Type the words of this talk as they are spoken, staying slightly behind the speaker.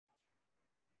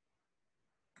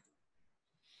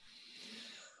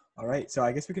All right, so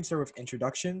I guess we can start with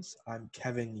introductions. I'm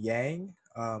Kevin Yang.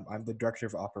 I'm the Director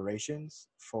of Operations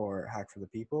for Hack for the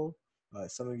People.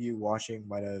 Some of you watching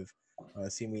might have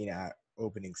seen me at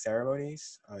opening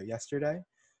ceremonies yesterday.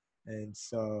 And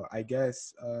so I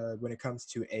guess when it comes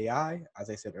to AI, as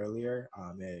I said earlier,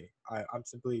 I'm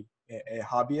simply a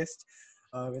hobbyist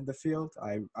in the field.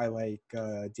 I like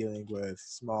dealing with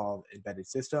small embedded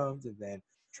systems and then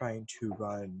trying to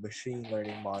run machine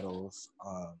learning models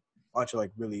onto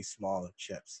like really small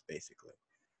chips, basically.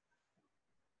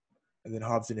 And then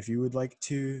Hobson, if you would like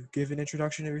to give an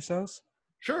introduction of yourselves.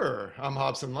 Sure. I'm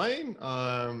Hobson Lane.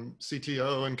 I'm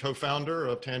CTO and co-founder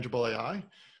of Tangible AI.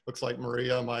 Looks like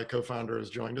Maria, my co-founder, has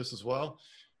joined us as well.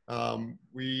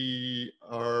 We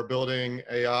are building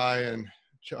AI and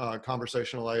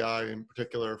conversational AI in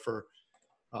particular for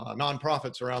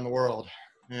nonprofits around the world.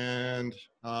 And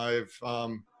I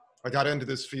got into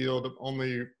this field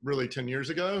only really 10 years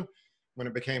ago when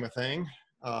it became a thing.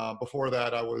 Before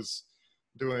that, I was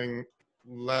doing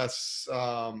less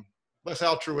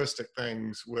altruistic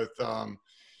things with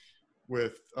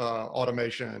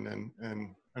automation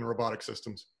and robotic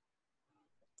systems.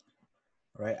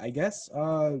 All right, I guess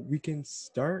we can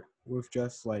start with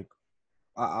just like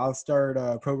I'll start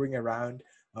probing around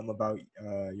about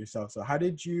yourself. So how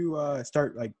did you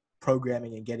start like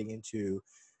programming and getting into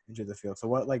the field? So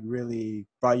what like really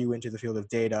brought you into the field of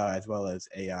data as well as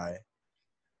AI?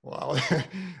 Well,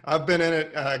 I've been in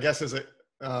it, I guess, as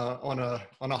on a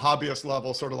hobbyist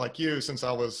level, sort of like you, since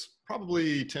I was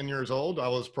probably 10 years old. I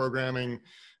was programming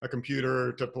a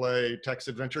computer to play text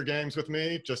adventure games with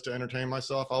me just to entertain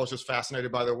myself. I was just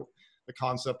fascinated by the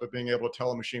concept of being able to tell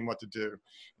a machine what to do.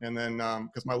 And then,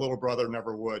 because my little brother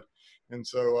never would. And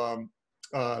so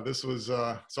this was,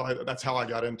 that's how I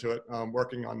got into it,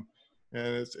 working on, and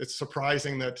it's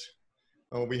surprising that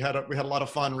we had a lot of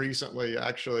fun recently,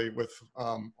 actually, with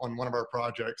on one of our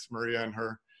projects. Maria and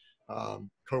her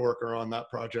coworker on that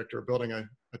project are building a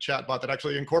chatbot that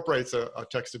actually incorporates a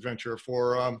text adventure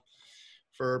for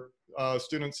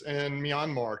students in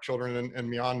Myanmar, children in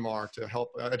Myanmar, to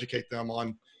help educate them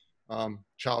on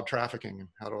child trafficking and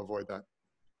how to avoid that.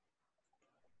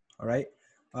 All right,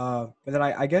 and then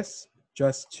I guess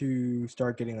just to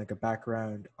start getting like a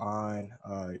background on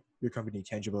your company,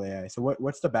 Tangible AI. So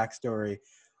what's the backstory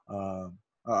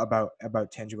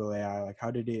about Tangible AI? Like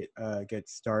how did it get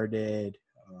started?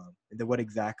 And then what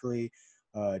exactly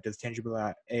does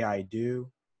Tangible AI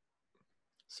do?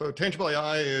 So Tangible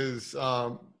AI is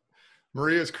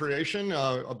Maria's creation.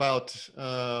 Towards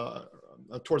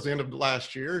the end of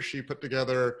last year, she put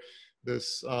together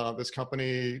this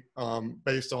company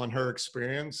based on her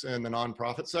experience in the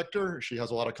nonprofit sector. She has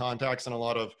a lot of contacts and a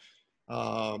lot of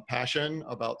passion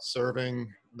about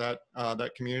serving that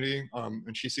community,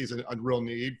 and she sees a real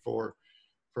need for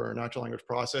natural language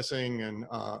processing and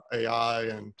AI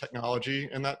and technology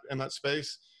in that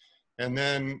space. And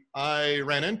then I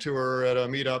ran into her at a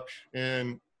meetup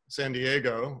in San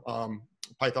Diego,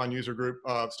 Python user group,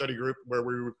 study group,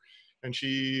 and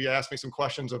she asked me some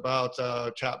questions about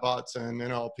chatbots and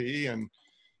NLP.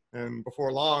 And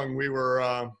before long,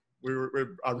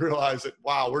 I realized that,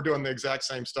 wow, we're doing the exact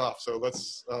same stuff. So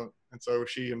and so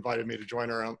she invited me to join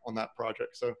her on that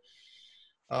project. So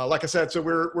like I said, so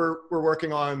we're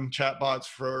working on chatbots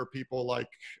for people like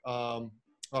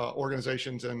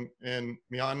organizations in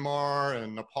Myanmar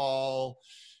and Nepal,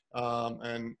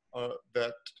 and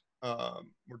that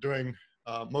we're doing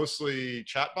mostly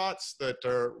chatbots that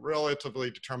are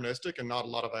relatively deterministic and not a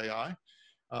lot of AI,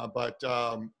 but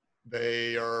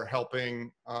they are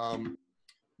helping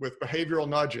with behavioral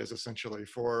nudges, essentially,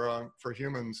 for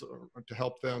humans, to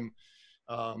help them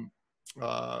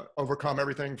overcome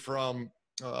everything from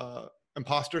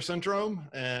imposter syndrome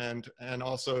and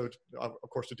also, of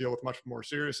course, to deal with much more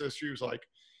serious issues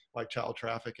like child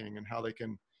trafficking, and how they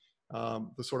can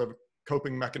the sort of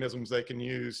coping mechanisms they can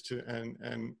use to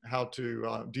and how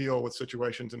to deal with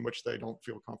situations in which they don't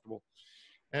feel comfortable.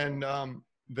 And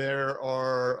there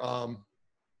are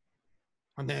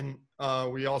and then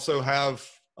we also have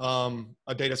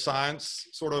a data science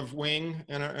sort of wing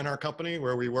in our company,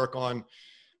 where we work on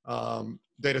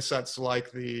data sets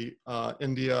like the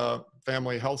India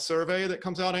Family Health Survey that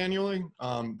comes out annually.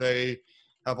 They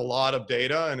have a lot of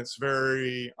data, and it's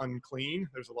very unclean.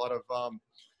 There's a lot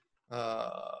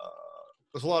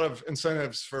of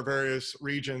incentives for various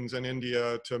regions in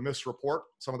India to misreport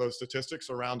some of those statistics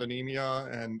around anemia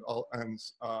and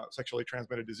sexually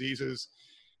transmitted diseases.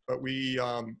 But we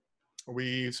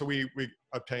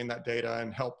obtained that data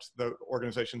and helped the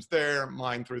organizations there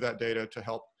mine through that data to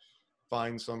help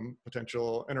find some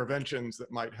potential interventions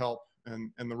that might help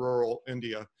in the rural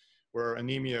India, where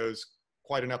anemia is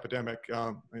quite an epidemic.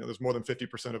 There's more than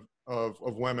 50% of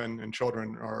women and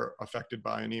children are affected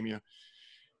by anemia.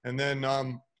 And then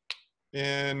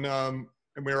and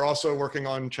we're also working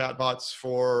on chatbots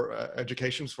for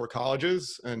educations for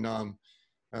colleges, and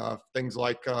things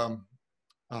like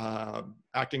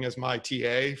acting as my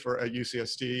TA at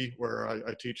UCSD, where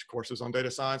I teach courses on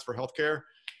data science for healthcare.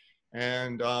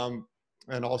 And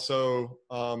also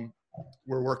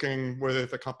we're working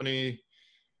with a company,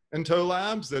 Into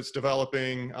Labs, that's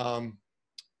developing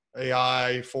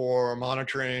AI for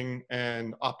monitoring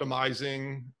and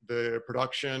optimizing the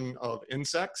production of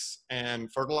insects and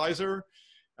fertilizer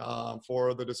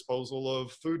for the disposal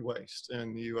of food waste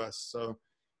in the US. So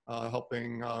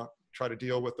helping try to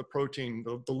deal with the protein,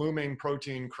 the looming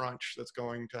protein crunch that's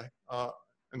going to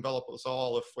envelop us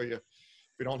all if we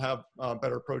don't have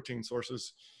better protein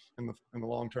sources in the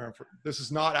long term. This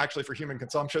is not actually for human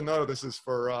consumption, though. This is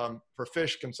for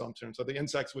fish consumption. So the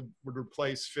insects would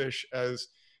replace fish as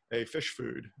a fish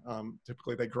food.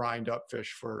 Typically, they grind up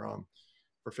fish for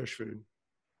fish food.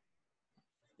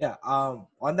 Yeah.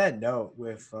 On that note,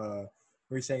 with what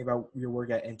you're saying about your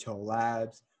work at Intel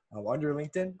Labs, under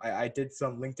LinkedIn, I did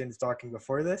some LinkedIn stalking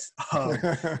before this,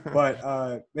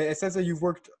 but it says that you've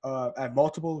worked at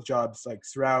multiple jobs like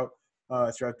throughout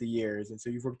the years, and so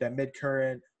you've worked at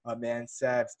Midcurrent,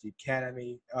 Manceps, Deep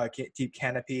Canopy, and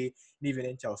even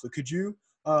Intel. So could you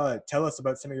tell us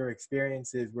about some of your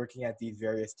experiences working at these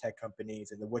various tech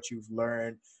companies, and then what you've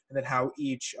learned, and then how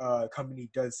each company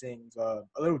does things a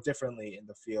little differently in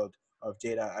the field of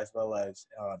data as well as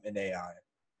in AI?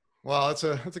 Well, that's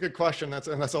a good question.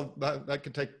 That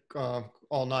could take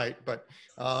all night, but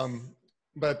I'll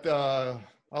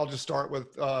just start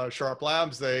with Sharp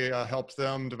Labs. They helped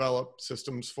them develop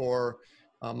systems for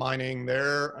mining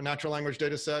their natural language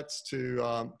data sets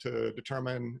to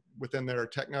determine within their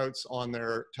tech notes on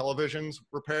their televisions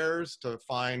repairs to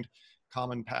find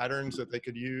common patterns that they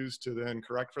could use to then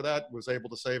correct for that. Was able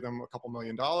to save them a couple $1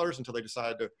 million until they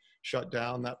decided to shut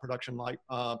down that production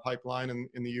pipeline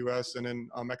in the US and in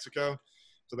Mexico.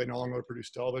 So they no longer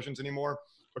produce televisions anymore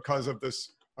because of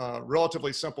this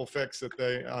relatively simple fix that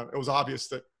it was obvious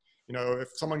that,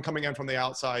 if someone coming in from the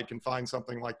outside can find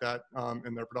something like that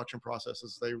in their production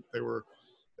processes, they were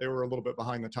a little bit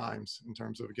behind the times in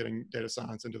terms of getting data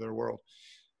science into their world.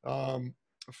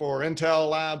 For Intel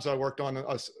Labs, I worked on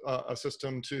a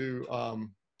system to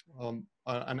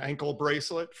an ankle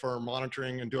bracelet for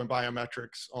monitoring and doing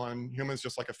biometrics on humans,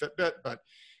 just like a Fitbit, but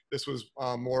this was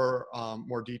more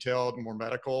detailed and more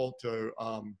medical to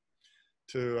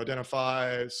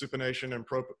identify supination and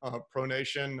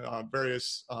pronation,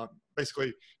 various,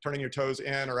 basically turning your toes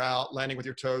in or out, landing with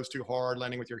your toes too hard,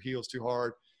 landing with your heels too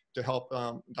hard, to help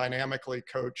dynamically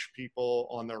coach people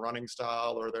on their running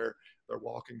style or their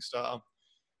walking style.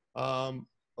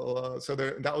 So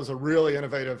that was a really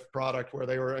innovative product where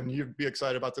they were, and you'd be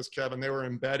excited about this, Kevin, they were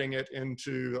embedding it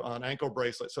into an ankle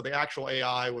bracelet. So the actual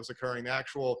AI was occurring, the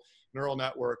actual neural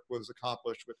network was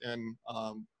accomplished within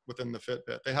the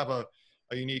Fitbit. They have a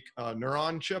unique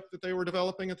neuron chip that they were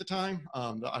developing at the time.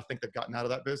 I think they've gotten out of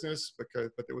that business but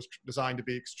it was designed to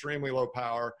be extremely low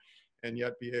power and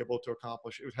yet be able to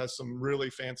accomplish. It has some really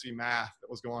fancy math that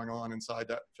was going on inside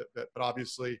that Fitbit, but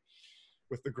obviously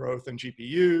with the growth in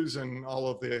GPUs and all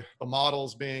of the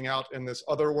models being out in this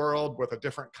other world with a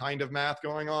different kind of math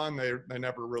going on, they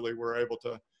never really were able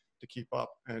to keep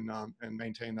up and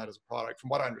maintain that as a product. From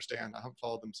what I understand, I haven't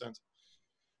followed them since.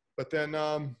 But then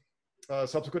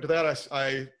subsequent to that,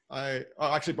 I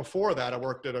actually before that, I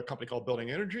worked at a company called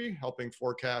Building Energy, helping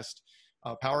forecast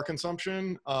power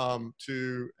consumption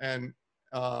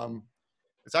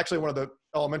it's actually one of the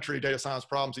elementary data science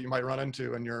problems that you might run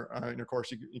into in your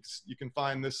course. You can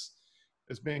find this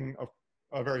as being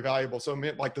a very valuable. So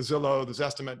like the Zillow, there's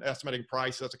estimating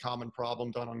price. That's a common problem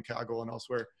done on Kaggle and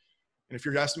elsewhere. And if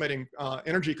you're estimating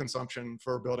energy consumption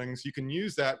for buildings, you can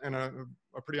use that in a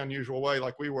pretty unusual way.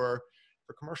 Like we were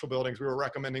for commercial buildings, we were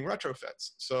recommending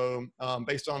retrofits. So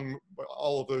based on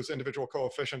all of those individual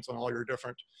coefficients on all your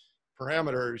different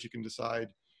parameters, you can decide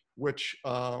which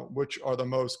are the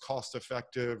most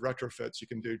cost-effective retrofits you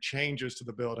can do, changes to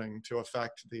the building to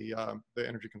affect the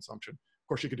energy consumption. Of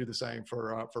course, you could do the same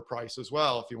for price as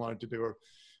well if you wanted to do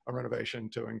a renovation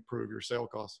to improve your sale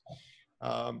costs.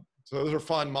 So those are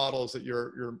fun models that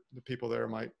the people there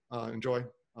might enjoy.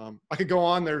 I could go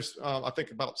on. There's I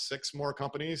think about 6 more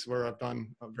companies where I've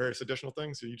done various additional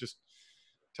things. So you just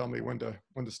tell me when to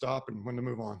stop and when to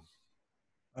move on.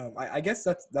 I guess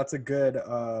that's a good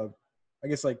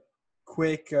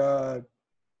quick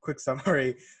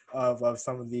summary of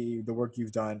some of the work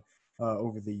you've done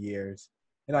over the years.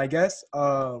 And I guess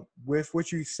with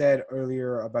what you said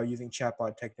earlier about using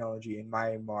chatbot technology in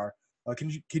Myanmar,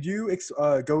 could you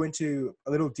go into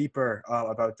a little deeper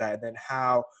about that, and then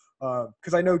how?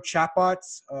 Because I know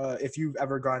chatbots. If you've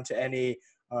ever gone to any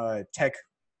tech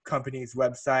company's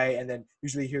website, and then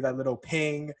usually hear that little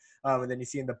ping, and then you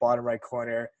see in the bottom right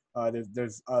corner,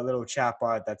 there's a little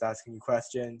chatbot that's asking you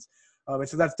questions. And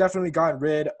so that's definitely gotten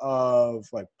rid of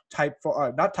like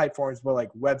not type forms, but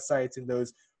like websites and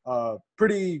those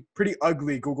pretty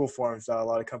ugly Google Forms that a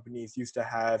lot of companies used to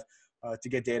have to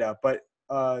get data. But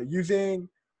using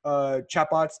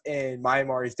chatbots in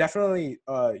Myanmar is definitely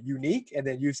unique, and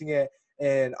then using it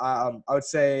in I would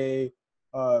say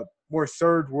more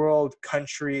third world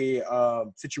country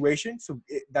situation. So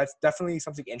that's definitely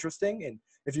something interesting. And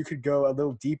if you could go a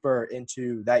little deeper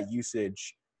into that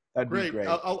usage, that'd be Great. great.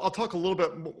 I'll talk a little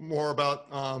bit more about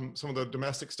some of the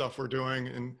domestic stuff we're doing,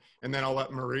 and then I'll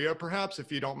let Maria, perhaps,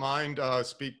 if you don't mind,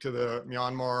 speak to the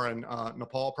Myanmar and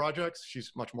Nepal projects.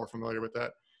 She's much more familiar with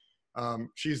that.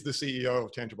 She's the CEO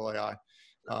of Tangible AI,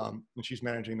 and she's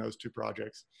managing those two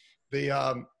projects.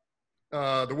 The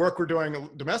work we're doing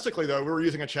domestically, though, we're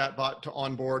using a chatbot to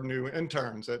onboard new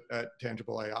interns at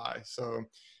Tangible AI. So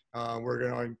we're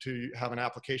going to have an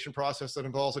application process that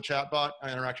involves a chatbot,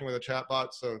 interaction with a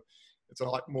chatbot. So it's a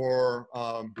lot more,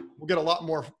 we'll get a lot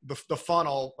more, the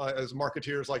funnel, as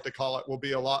marketeers like to call it, will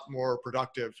be a lot more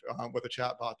productive with a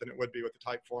chatbot than it would be with the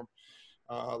type form.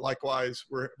 Likewise,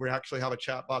 we actually have a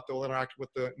chatbot that will interact with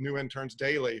the new interns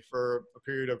daily for a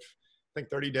period of, I think,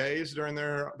 30 days during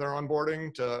their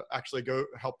onboarding to actually go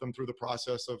help them through the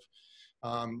process of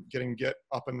getting Git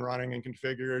up and running and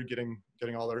configured,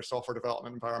 getting all their software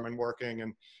development environment working,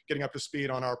 and getting up to speed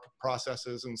on our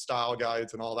processes and style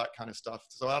guides and all that kind of stuff.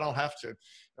 So I don't have to.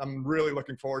 I'm really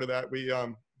looking forward to that. We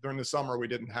during the summer we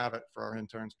didn't have it for our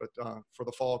interns, but for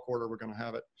the fall quarter we're going to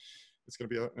have it. It's going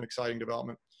to be an exciting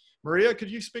development. Maria, could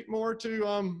you speak more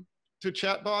to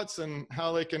chatbots and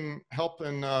how they can help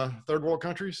in third world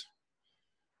countries?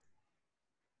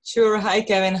 Sure. Hi,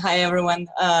 Kevin. Hi, everyone.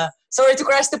 Sorry to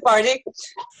crash the party,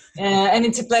 and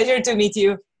it's a pleasure to meet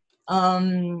you.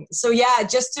 So yeah,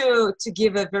 just to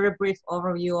give a very brief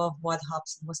overview of what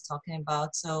Hobson was talking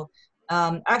about. So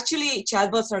actually,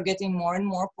 chatbots are getting more and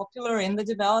more popular in the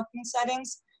developing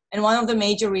settings, and one of the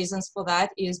major reasons for that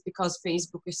is because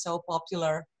Facebook is so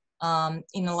popular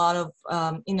in a lot of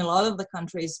the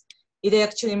countries. It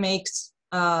actually makes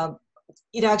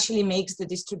the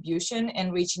distribution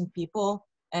and reaching people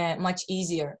much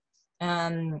easier.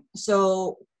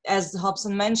 So as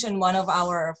Hobson mentioned, one of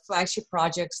our flagship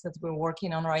projects that we're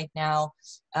working on right now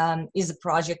is a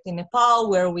project in Nepal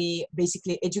where we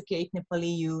basically educate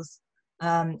Nepali youth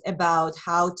about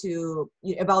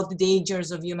the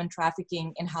dangers of human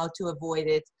trafficking and how to avoid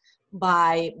it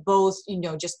by both,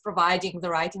 just providing the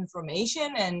right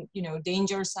information and,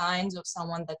 danger signs of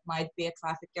someone that might be a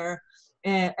trafficker,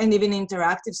 and even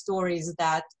interactive stories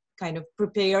that kind of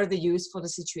prepare the youth for the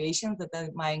situation that they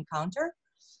might encounter.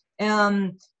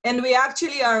 And we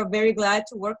actually are very glad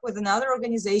to work with another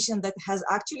organization that has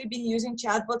actually been using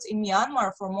chatbots in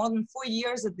Myanmar for more than 4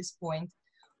 years at this point.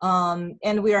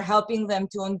 And we are helping them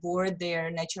to onboard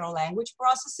their natural language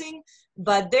processing,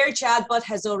 but their chatbot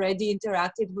has already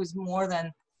interacted with more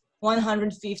than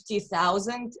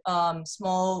 150,000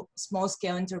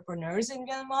 small-scale entrepreneurs in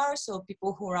Myanmar, so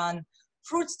people who run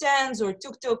fruit stands or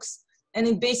tuk-tuks, and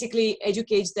it basically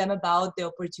educates them about the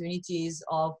opportunities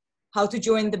of how to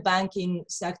join the banking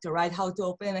sector, right? How to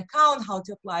open an account, how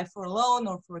to apply for a loan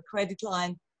or for a credit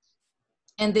line.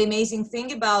 And the amazing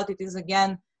thing about it is,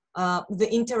 again, the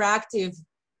interactive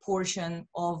portion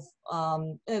of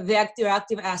the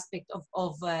interactive aspect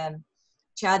of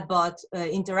chatbot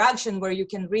interaction, where you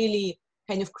can really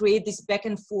kind of create this back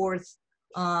and forth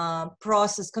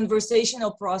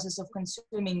conversational process of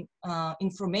consuming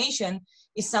information,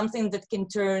 is something that can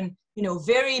turn,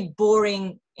 very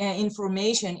boring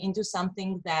information into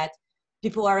something that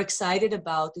people are excited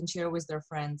about and share with their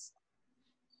friends.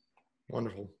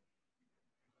 Wonderful.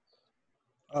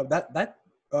 That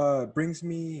brings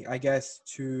me, I guess,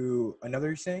 to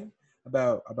another thing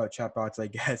about chatbots, I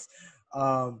guess.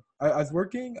 I was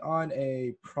working on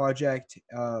a project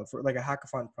for like a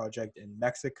hackathon project in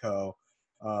Mexico.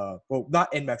 Well,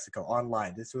 not in Mexico,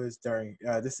 online. This was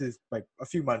this is like a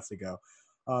few months ago.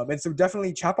 And so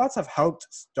definitely chatbots have helped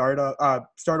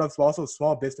startups, but also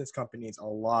small business companies a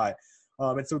lot.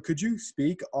 And so could you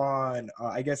speak on,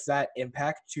 I guess, that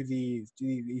impact to these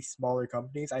smaller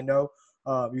companies? I know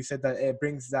you said that it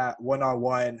brings that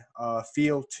one-on-one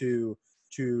feel to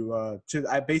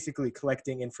basically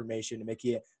collecting information and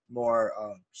making it more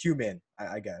human,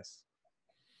 I guess.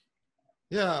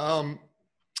 Yeah,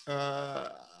 I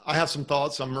have some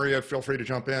thoughts. Maria, feel free to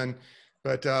jump in.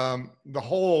 But the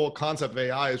whole concept of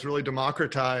AI has really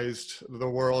democratized the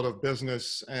world of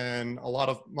business, and a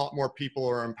lot more people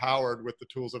are empowered with the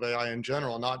tools of AI in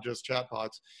general, not just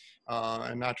chatbots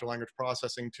and natural language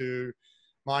processing, to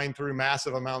mine through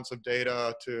massive amounts of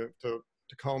data, to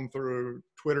comb through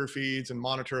Twitter feeds and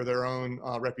monitor their own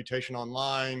reputation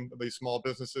online. These small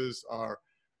businesses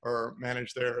or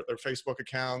manage their Facebook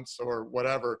accounts or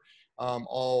whatever.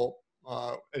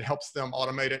 It helps them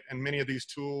automate it. And many of these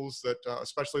tools that,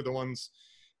 especially the ones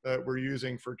that we're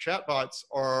using for chatbots,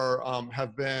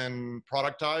 have been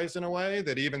productized in a way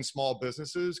that even small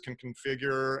businesses can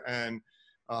configure and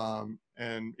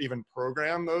even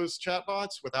program those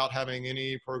chatbots without having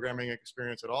any programming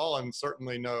experience at all, and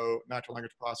certainly no natural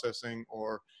language processing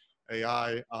or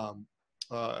AI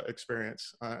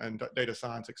experience and data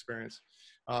science experience.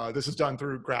 This is done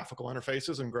through graphical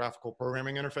interfaces and graphical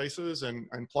programming interfaces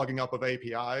and plugging up of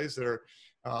APIs that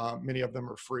are, many of them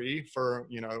are free for,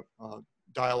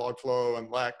 Dialogflow and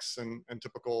Lex and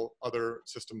typical other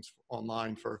systems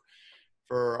online for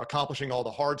accomplishing all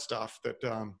the hard stuff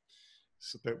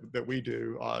that we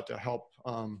do to help.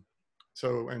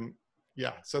 So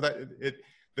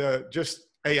just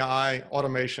AI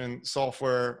automation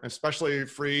software, especially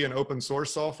free and open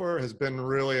source software, has been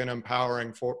really an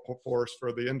empowering force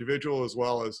for the individual as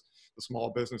well as the small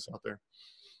business out there.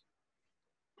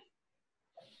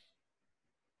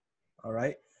 All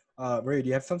right. Maria, do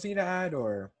you have something to add,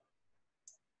 or?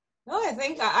 No, I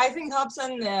think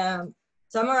Hobson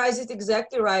summarized it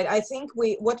exactly right. I think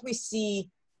what we see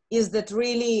is that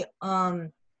really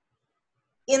in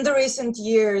the recent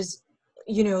years,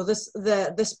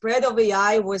 the spread of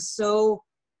AI was so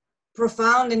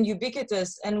profound and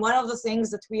ubiquitous. And one of the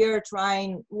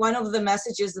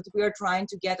messages that we are trying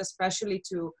to get, especially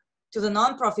to the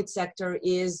nonprofit sector,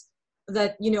 is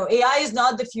that, AI is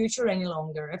not the future any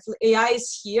longer. If AI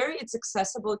is here, it's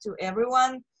accessible to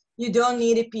everyone. You don't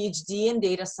need a PhD in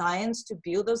data science to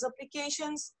build those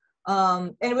applications.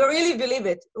 And we really believe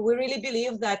it. We really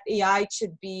believe that AI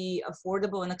should be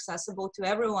affordable and accessible to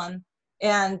everyone.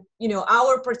 And,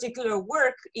 our particular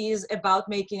work is about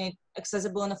making it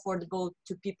accessible and affordable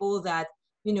to people that,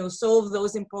 solve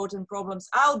those important problems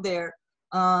out there.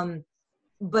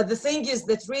 But the thing is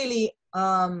that really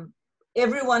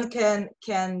everyone can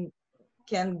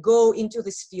go into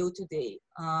this field today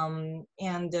and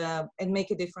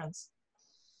make a difference.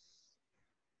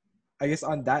 I guess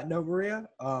on that note, Maria,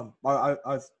 I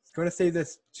was going to say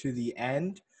this to the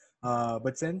end,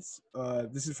 but since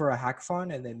this is for a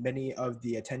hackathon and then many of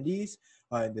the attendees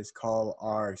in this call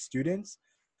are students,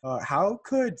 how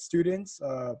could students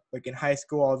like in high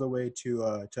school all the way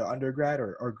to undergrad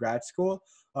or grad school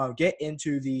get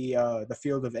into the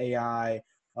field of AI,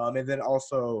 and then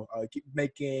also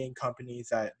making companies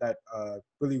that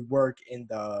really work in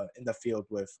the field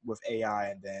with AI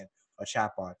and then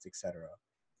chatbots, etc.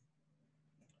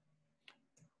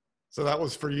 So that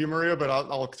was for you, Maria, but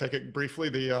I'll take it briefly.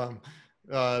 The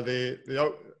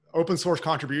open source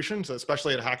contributions,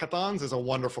 especially at hackathons, is a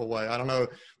wonderful way. I don't know,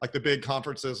 like the big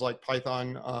conferences like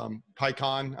PyCon,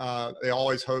 they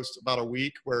always host about a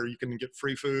week where you can get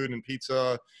free food and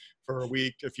pizza for a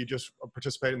week if you just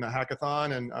participate in the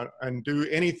hackathon and do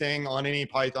anything on any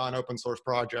Python open source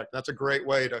project. That's a great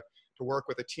way to work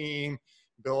with a team,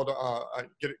 build,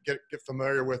 get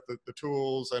familiar with the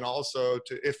tools, and also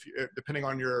depending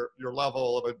on your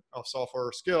level of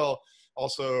software skill,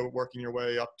 also working your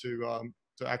way up to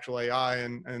actual AI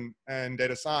and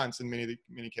data science in many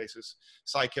cases.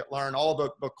 Scikit-learn, all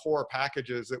the core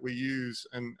packages that we use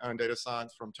in data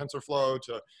science, from TensorFlow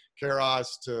to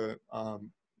Keras to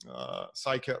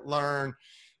Scikit-learn,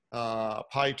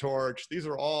 PyTorch. These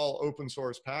are all open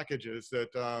source packages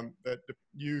that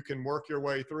you can work your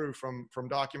way through from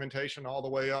documentation all the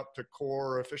way up to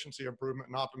core efficiency improvement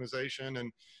and optimization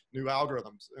and new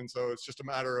algorithms. And so it's just a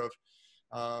matter of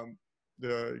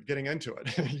getting into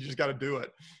it. You just got to do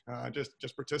it.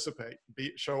 Just participate,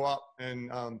 show up,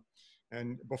 and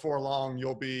before long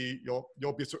you'll be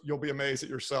amazed at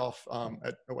yourself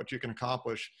at what you can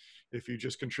accomplish if you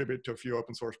just contribute to a few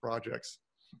open source projects.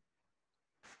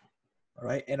 All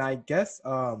right, and I guess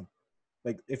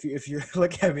like if you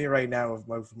look at me right now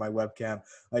with my webcam,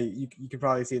 you can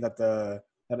probably see that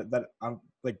that I'm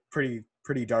like pretty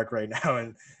dark right now,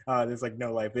 and there's like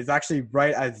no light. But it's actually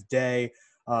bright as day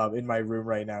in my room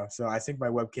right now, so I think my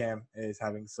webcam is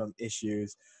having some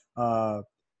issues.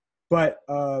 But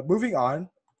moving on,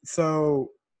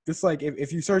 so just like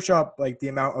if you search up like the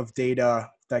amount of data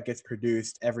that gets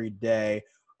produced every day,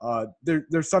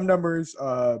 there's some numbers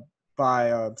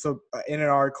in an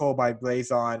article by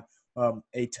Blazon,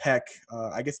 a tech,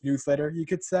 I guess, newsletter, you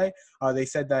could say. They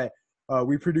said that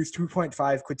we produce 2.5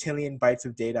 quintillion bytes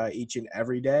of data each and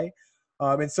every day.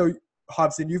 And so,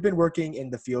 Hobson, you've been working in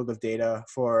the field of data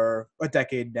for a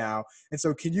decade now. And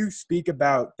so can you speak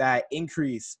about that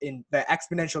increase in the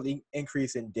exponential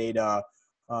increase in data,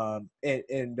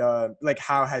 like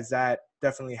how has that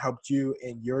definitely helped you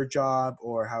in your job,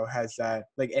 or how has that,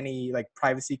 like, any like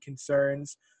privacy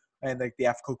concerns and like the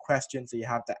ethical questions that you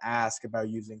have to ask about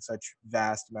using such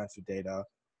vast amounts of data?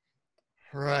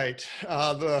 Right.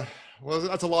 Well,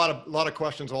 that's a lot of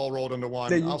questions all rolled into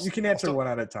one. You can answer one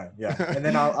at a time, yeah, and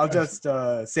then I'll just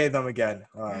say them again.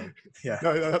 Yeah.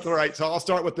 No, that's all right. So I'll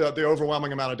start with the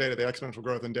overwhelming amount of data, the exponential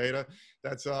growth in data.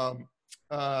 That's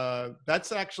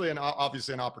actually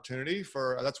obviously an opportunity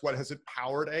for, that's what has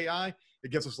powered AI.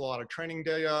 It gives us a lot of training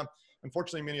data.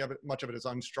 Unfortunately, much of it is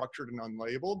unstructured and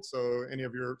unlabeled. So any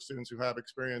of your students who have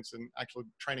experience in actually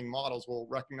training models will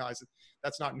recognize that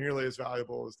that's not nearly as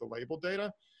valuable as the labeled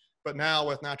data. But now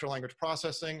with natural language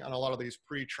processing and a lot of these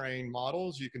pre-trained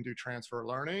models, you can do transfer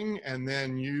learning and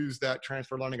then use that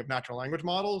transfer learning of natural language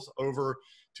models over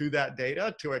to that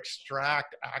data to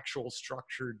extract actual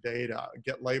structured data,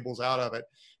 get labels out of it,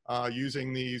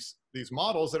 using these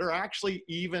models that are actually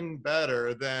even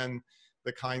better than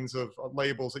the kinds of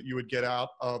labels that you would get out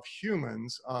of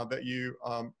humans that you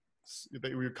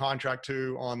would contract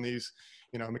to on these,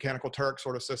 Mechanical Turk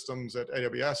sort of systems at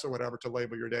AWS or whatever to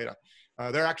label your data.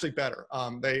 They're actually better.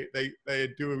 They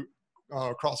do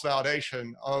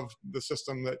cross-validation of the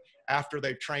system that after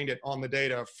they've trained it on the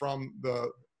data from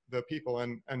the people,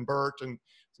 and BERT and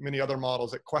many other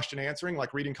models at question answering,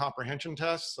 like reading comprehension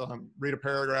tests, read a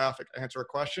paragraph, answer a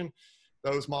question.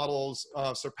 Those models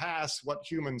surpass what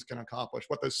humans can accomplish,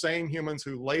 what those same humans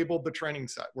who labeled the training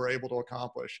set were able to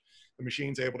accomplish. The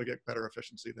machine's able to get better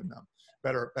efficiency than them,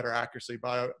 better accuracy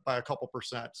by a couple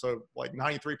percent. So like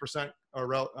 93%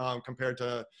 compared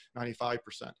to 95%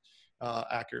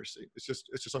 accuracy. It's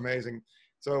just amazing.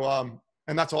 So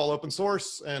and that's all open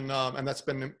source, and that's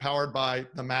been powered by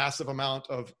the massive amount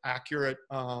of accurate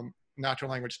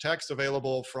natural language text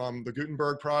available from the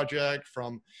Gutenberg project,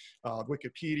 from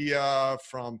Wikipedia,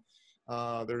 from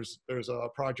there's a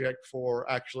project for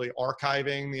actually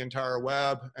archiving the entire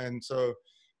web. And so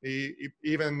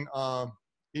even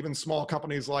small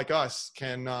companies like us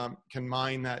can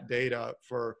mine that data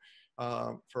for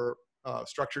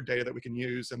structured data that we can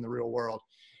use in the real world.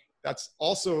 That's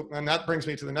also, and that brings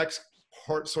me to the next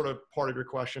part of your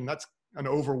question. That's an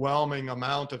overwhelming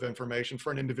amount of information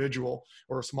for an individual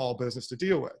or a small business to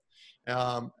deal with,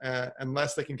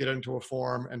 unless they can get into a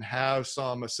form and have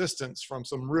some assistance from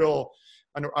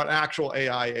an actual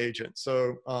AI agent.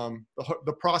 So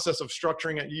the process of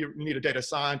structuring it, you need a data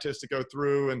scientist to go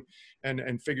through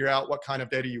and figure out what kind of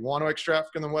data you want to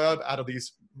extract from the web out of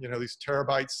these, these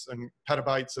terabytes and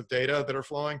petabytes of data that are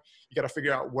flowing. You got to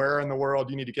figure out where in the world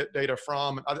you need to get data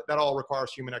from. That all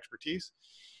requires human expertise.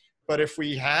 But if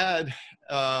we had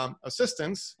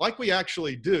assistance, like we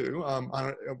actually do,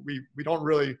 we don't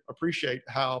really appreciate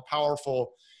how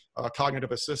powerful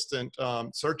cognitive assistant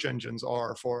search engines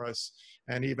are for us,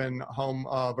 and even home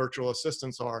virtual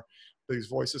assistants are, these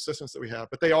voice assistants that we have.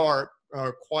 But they are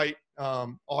quite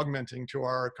augmenting to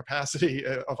our capacity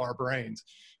of our brains.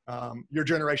 Your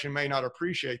generation may not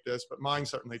appreciate this, but mine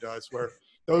certainly does, where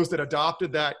those that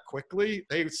adopted that quickly,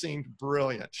 they seemed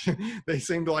brilliant. They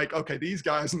seemed like, okay, these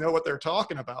guys know what they're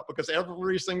talking about, because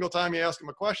every single time you ask them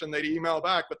a question, they'd email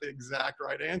back with the exact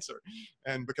right answer.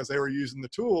 And because they were using the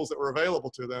tools that were available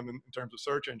to them in terms of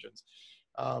search engines.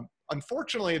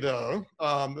 Unfortunately, though,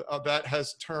 that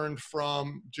has turned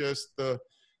from just the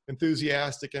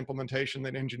enthusiastic implementation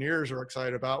that engineers are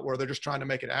excited about, where they're just trying to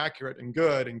make it accurate and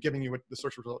good and giving you the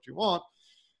search results you want,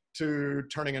 to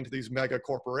turning into these mega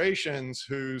corporations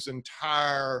whose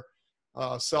entire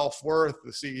self-worth,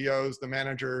 the CEOs, the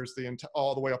managers,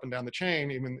 all the way up and down the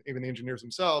chain, even the engineers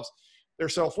themselves, their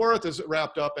self-worth is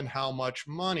wrapped up in how much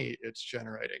money it's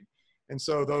generating. And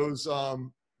so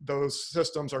those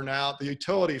systems are now, the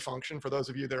utility function, for those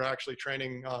of you that are actually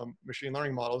training machine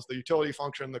learning models, the utility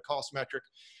function, the cost metric,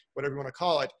 whatever you want to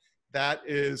call it, that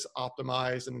is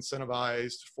optimized and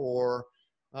incentivized for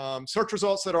search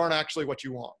results that aren't actually what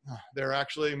you want. They're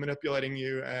actually manipulating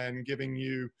you and giving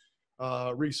you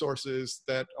resources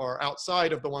that are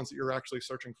outside of the ones that you're actually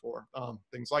searching for.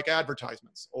 Things like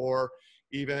advertisements, or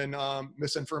even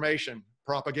misinformation,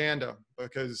 propaganda,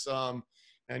 because,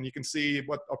 and you can see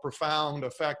what a profound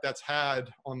effect that's had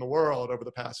on the world over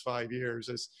the past 5 years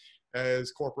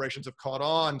as corporations have caught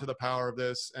on to the power of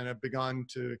this and have begun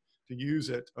to use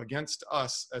it against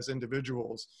us as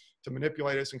individuals to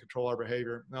manipulate us and control our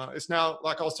behavior. It's now,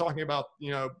 like I was talking about,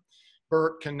 you know,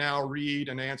 Bert can now read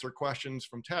and answer questions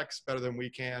from text better than we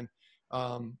can.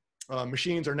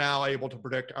 Machines are now able to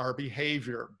predict our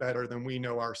behavior better than we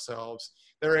know ourselves.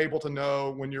 They're able to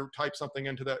know when you type something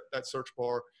into that search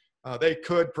bar, they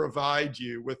could provide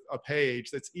you with a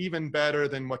page that's even better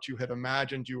than what you had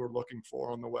imagined you were looking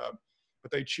for on the web.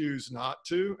 But they choose not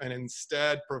to, and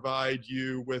instead provide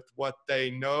you with what they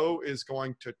know is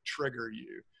going to trigger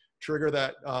you, trigger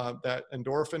that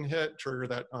endorphin hit, trigger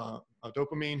that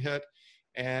dopamine hit,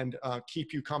 and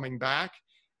keep you coming back.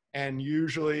 And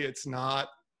usually it's not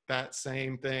that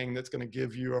same thing that's going to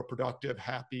give you a productive,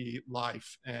 happy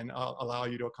life and allow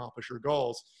you to accomplish your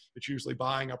goals. It's usually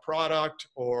buying a product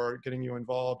or getting you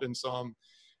involved in some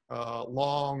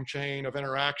long chain of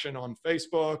interaction on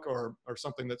Facebook or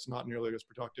something that's not nearly as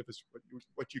productive as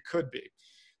what you could be.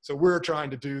 So we're trying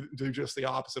to do just the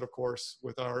opposite, of course,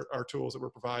 with our tools that we're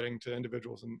providing to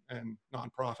individuals and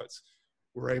nonprofits.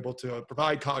 We're able to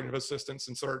provide cognitive assistance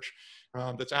in search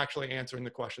that's actually answering the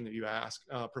question that you ask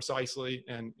precisely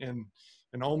and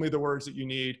only the words that you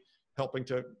need, helping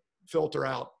to filter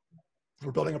out.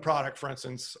 We're building a product, for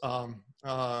instance, in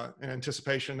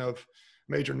anticipation of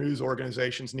major news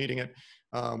organizations needing it.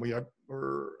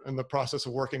 We're in the process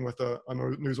of working with a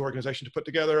news organization to put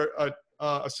together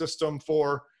a system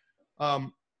for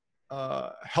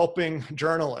helping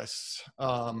journalists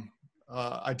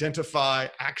identify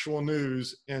actual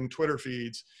news in Twitter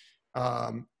feeds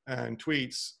and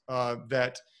tweets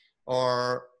that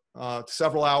are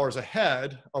several hours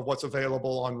ahead of what's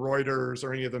available on Reuters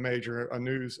or any of the major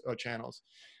news channels.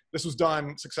 This was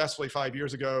done successfully 5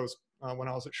 years ago when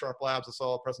I was at Sharp Labs. I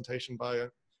saw a presentation by a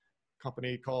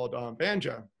company called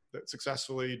Banja that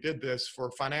successfully did this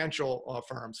for financial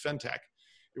firms, fintech.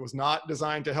 It was not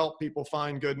designed to help people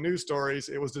find good news stories.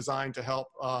 It was designed to help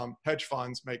hedge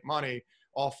funds make money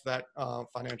off that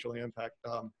financially impact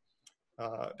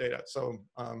data. So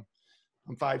I'm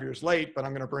 5 years late, but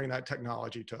I'm going to bring that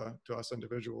technology to us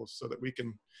individuals so that we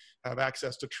can have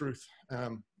access to truth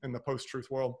in the post-truth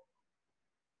world.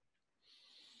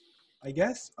 I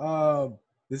guess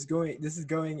this is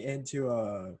going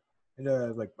into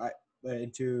never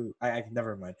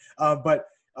mind. But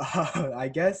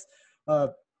I guess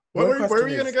where are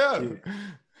you gonna go?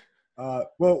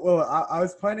 I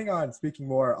was planning on speaking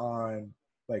more on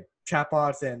like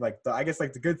chatbots and like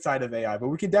the good side of AI, but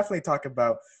we can definitely talk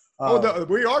about.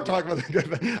 We are talking about the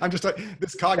good. I'm just like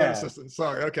this cognitive system.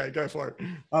 Sorry. Okay, go for it.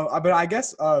 But I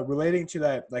guess relating to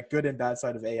that like good and bad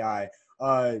side of AI,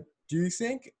 do you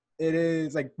think it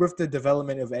is like with the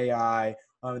development of AI,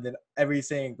 and then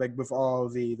everything like with all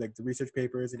the like the research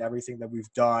papers and everything that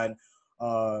we've done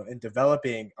in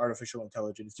developing artificial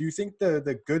intelligence, do you think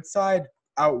the good side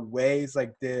outweighs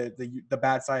like the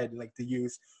bad side, like the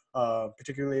use,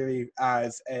 particularly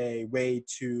as a way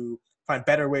to find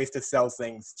better ways to sell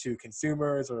things to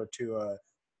consumers or to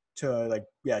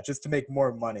just to make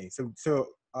more money? So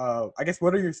I guess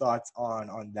what are your thoughts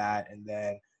on that? And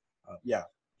then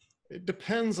It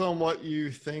depends on what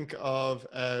you think of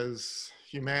as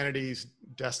humanity's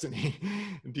destiny.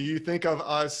 Do you think of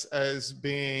us as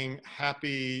being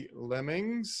happy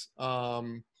lemmings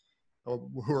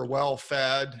who are well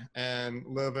fed and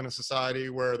live in a society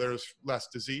where there's less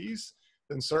disease?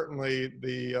 Then certainly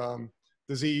the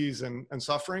disease and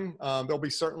suffering, there'll be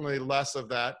certainly less of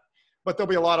that. But there'll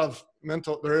be a lot of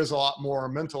there is a lot more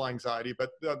mental anxiety.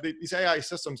 But these AI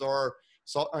systems are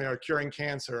curing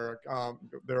cancer.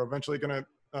 They're eventually going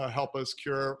to help us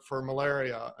cure for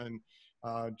malaria and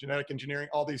genetic engineering.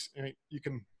 All these, you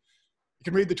can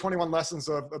read the 21 Lessons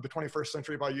of the 21st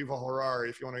Century by Yuval Harari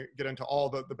if you want to get into all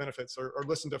the benefits, or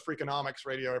listen to Freakonomics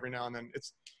radio every now and then.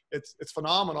 It's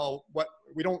phenomenal. What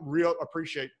we don't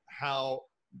appreciate how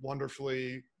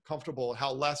wonderfully comfortable,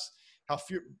 how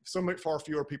far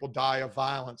fewer people die of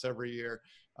violence every year.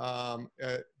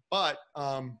 But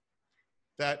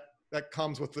that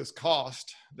comes with this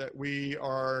cost that we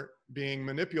are being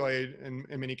manipulated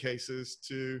in many cases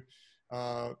to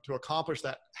accomplish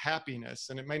that happiness.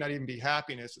 And it may not even be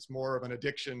happiness. It's more of an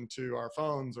addiction to our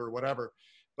phones or whatever.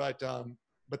 But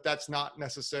that's not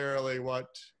necessarily what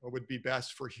would be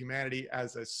best for humanity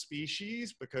as a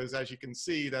species, because as you can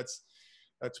see, it's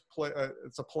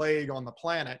a plague on the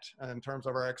planet in terms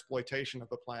of our exploitation of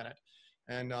the planet.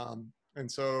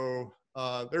 And so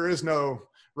there is no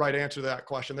right answer to that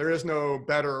question. There is no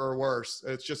better or worse.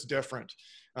 It's just different.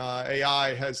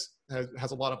 AI has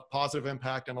a lot of positive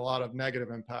impact and a lot of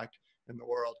negative impact in the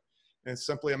world. And it's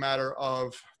simply a matter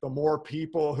of the more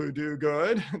people who do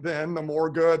good, then the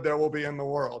more good there will be in the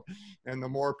world. And the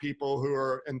more people who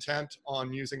are intent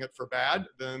on using it for bad,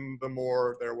 then the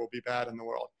more there will be bad in the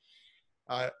world.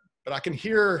 But I can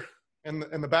hear in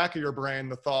the back of your brain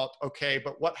the thought, okay,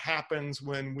 but what happens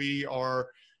when we are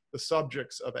the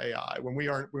subjects of AI, when we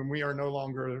are no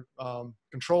longer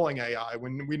controlling AI,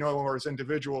 when we no longer as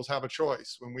individuals have a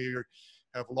choice, when we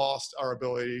have lost our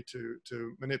ability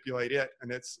to manipulate it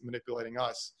and it's manipulating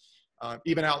us,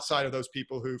 even outside of those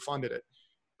people who funded it.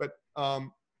 But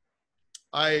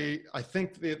I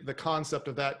think the concept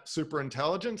of that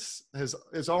superintelligence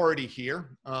is already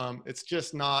here. It's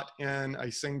just not in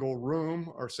a single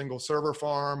room or single server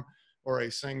farm or a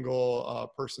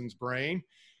single person's brain.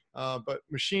 But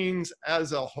machines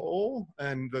as a whole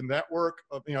and the network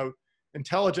of,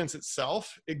 intelligence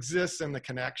itself exists in the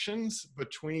connections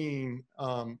between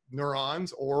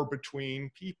neurons or between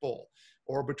people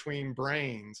or between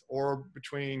brains or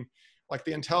between, like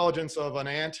the intelligence of an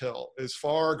anthill is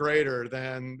far greater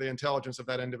than the intelligence of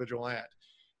that individual ant.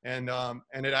 And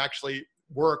it actually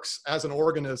works as an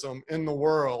organism in the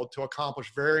world to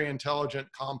accomplish very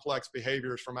intelligent, complex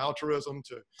behaviors from altruism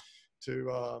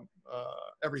to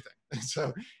everything.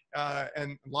 So,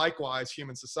 and likewise,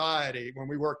 human society, when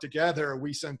we work together,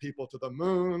 we send people to the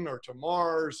moon or to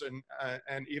Mars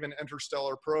and even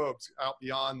interstellar probes out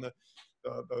beyond the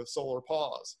solar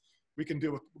pause. We can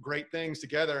do great things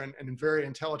together and very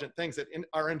intelligent things that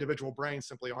our individual brains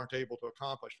simply aren't able to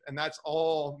accomplish. And that's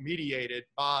all mediated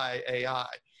by AI.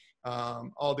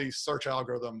 All these search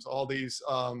algorithms, all these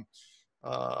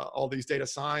data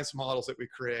science models that we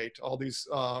create, all these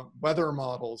weather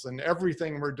models, and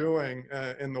everything we're doing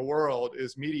in the world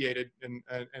is mediated and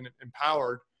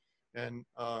empowered. And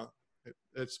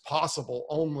it's possible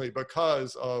only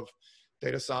because of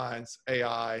data science,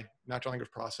 AI, natural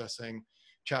language processing,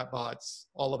 chatbots,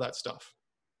 all of that stuff.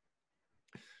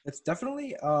 It's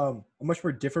definitely a much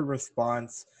more different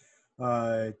response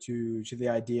to the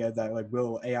idea that, like,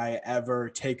 will AI ever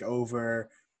take over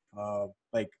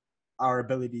like our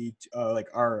ability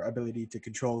to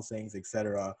control things,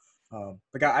 etc.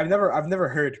 Like I've never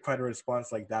heard quite a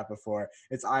response like that before.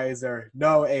 It's either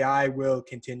no, AI will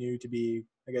continue to be,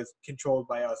 I guess, controlled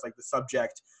by us, like the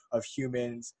subject of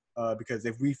humans, because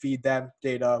if we feed them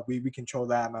data, we control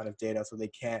that amount of data, so they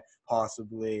can't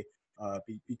possibly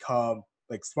become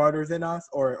like smarter than us,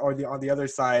 or on the other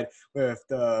side with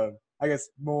the, I guess,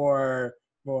 more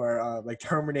like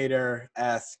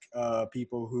Terminator-esque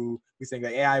people who think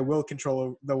that AI will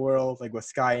control the world, like with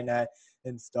Skynet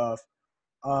and stuff.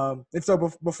 And so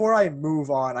before I move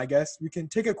on, I guess we can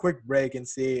take a quick break and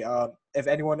see if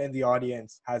anyone in the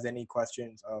audience has any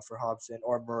questions for Hobson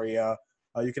or Maria.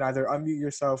 You can either unmute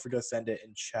yourself or just send it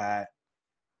in chat.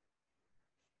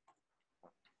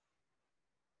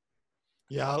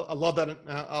 Yeah, I love that.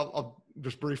 I'll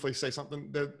just briefly say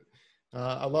something.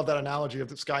 I love that analogy of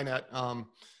the Skynet.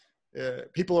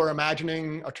 People are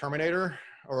imagining a Terminator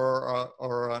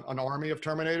or an army of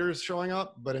Terminators showing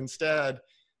up, but instead,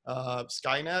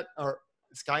 Skynet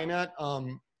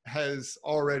has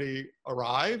already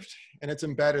arrived, and it's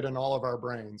embedded in all of our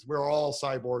brains. We're all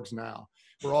cyborgs now.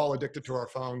 We're all addicted to our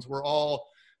phones. We're all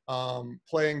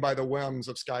playing by the whims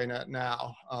of Skynet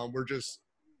now. We're just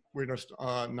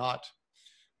not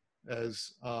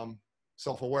as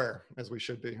self-aware as we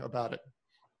should be about it.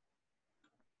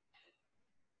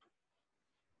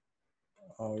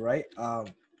 All right.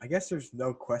 I guess there's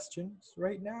no questions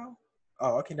right now.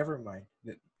 Oh, okay, never mind.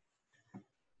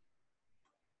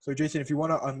 So Jason, if you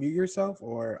want to unmute yourself,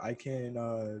 or I can,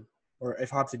 or if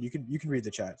Hobson, you can read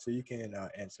the chat, so you can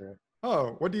answer it.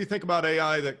 Oh, what do you think about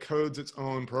AI that codes its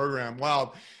own program?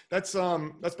 Wow, that's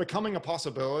becoming a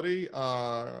possibility.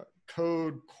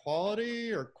 Code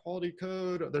quality or quality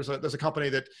code. There's a company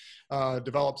that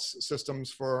develops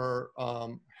systems for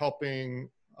helping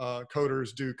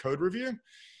coders do code review.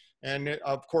 And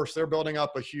of course, they're building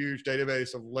up a huge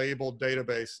database of labeled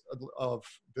database of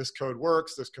this code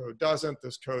works, this code doesn't,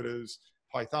 this code is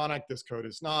Pythonic, this code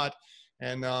is not.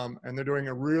 And they're doing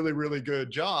a really, really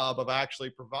good job of actually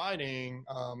providing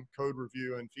code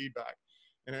review and feedback.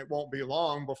 And it won't be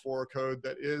long before code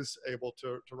that is able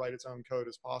to write its own code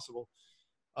is possible.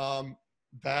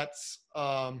 But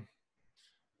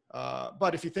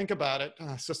if you think about it,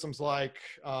 systems like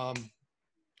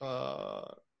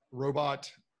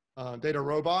Data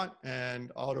Robot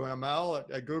and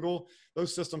AutoML at Google,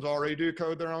 those systems already do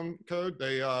code their own code.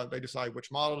 They decide which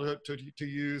model to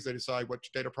use. They decide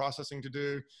which data processing to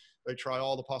do. They try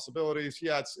all the possibilities.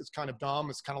 Yeah, it's kind of dumb.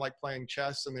 It's kind of like playing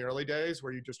chess in the early days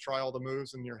where you just try all the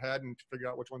moves in your head and figure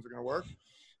out which ones are going to work.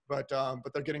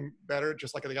 but they're getting better,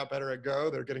 just like they got better at Go.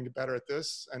 They're getting better at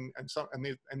this, and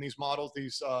these models,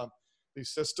 these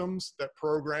systems that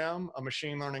program a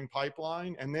machine learning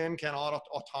pipeline and then can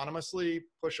autonomously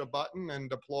push a button and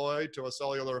deploy to a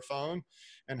cellular phone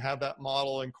and have that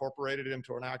model incorporated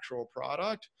into an actual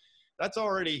product. That's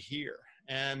already here.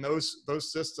 And those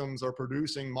systems are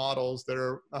producing models that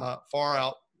are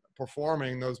far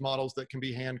outperforming those models that can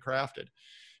be handcrafted.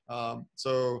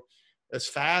 So as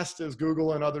fast as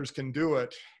Google and others can do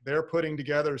it, they're putting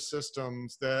together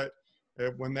systems that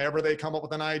whenever they come up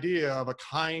with an idea of a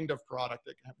kind of product,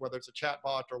 whether it's a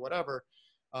chatbot or whatever,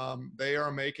 they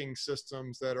are making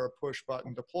systems that are push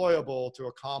button deployable to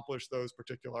accomplish those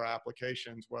particular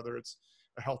applications, whether it's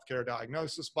a healthcare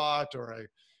diagnosis bot or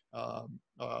a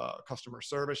customer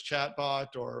service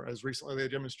chatbot, or as recently they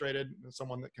demonstrated,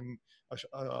 someone that can,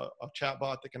 a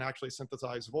chatbot that can actually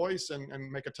synthesize voice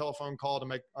and make a telephone call to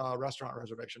make restaurant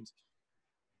reservations.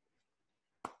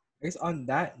 I guess on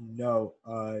that note,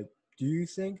 do you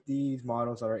think these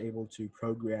models are able to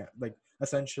program, like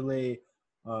essentially,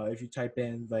 if you type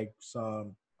in like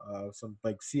some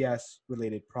like CS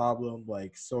related problem,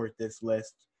 like sort this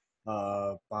list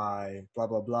by blah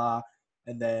blah blah,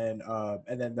 and then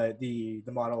the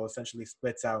model essentially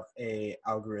spits out a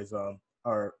algorithm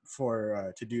or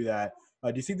for to do that.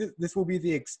 Do you think that this will be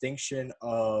the extinction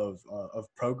of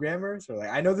programmers? Or like,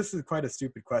 I know this is quite a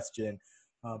stupid question,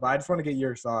 but I just want to get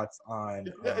your thoughts on.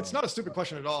 It's not a stupid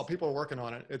question at all. People are working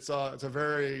on it. It's a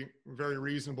very, very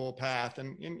reasonable path.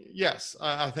 And yes,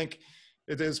 I think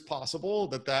it is possible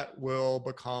that will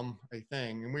become a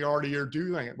thing. And we already are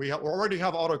doing it. We already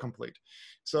have autocomplete.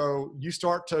 So you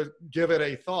start to give it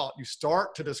a thought. You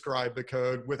start to describe the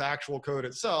code with actual code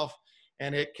itself,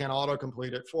 and it can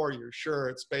autocomplete it for you. Sure,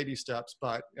 it's baby steps,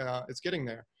 but it's getting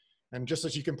there. And just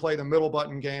as you can play the middle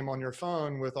button game on your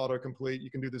phone with autocomplete, you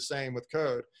can do the same with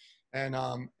code.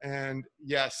 And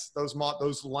yes, those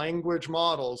language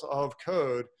models of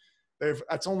code,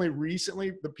 that's only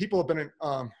recently, the people have been,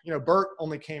 BERT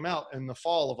only came out in the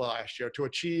fall of last year to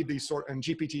achieve these and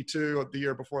GPT-2 the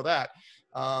year before that,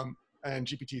 and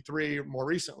GPT-3 more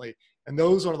recently. And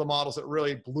those are the models that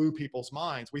really blew people's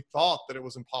minds. We thought that it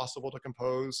was impossible to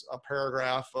compose a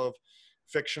paragraph of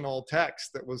fictional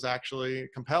text that was actually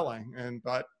compelling,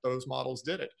 but those models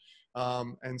did it.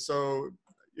 And so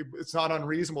it's not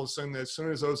unreasonable to assume that as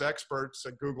soon as those experts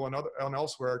at Google and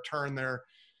elsewhere turn their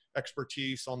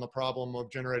expertise on the problem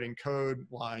of generating code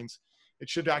lines, it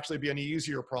should actually be an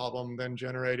easier problem than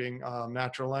generating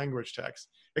natural language text,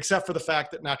 except for the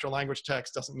fact that natural language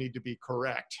text doesn't need to be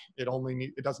correct. It's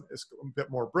a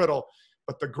bit more brittle,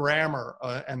 but the grammar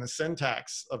and the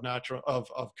syntax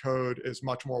of code is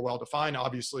much more well defined,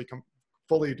 obviously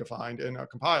fully defined in a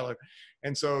compiler.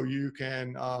 And so you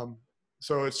can,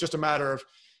 so it's just a matter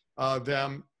of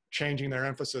them changing their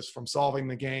emphasis from solving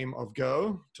the game of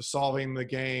Go to solving the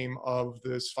game of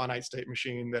this finite state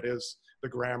machine that is the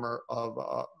grammar of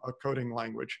a coding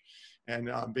language,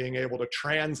 and being able to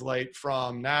translate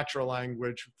from natural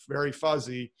language, very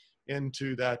fuzzy,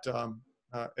 into that.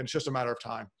 And it's just a matter of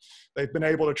time. They've been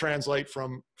able to translate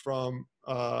from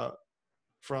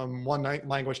one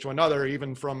language to another,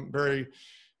 even from very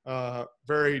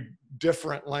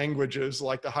different languages,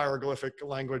 like the hieroglyphic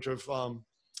language of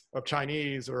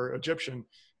Chinese or Egyptian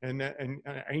and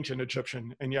ancient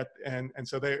Egyptian, and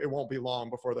so it won't be long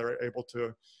before they're able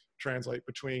to translate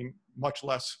between much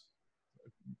less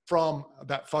from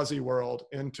that fuzzy world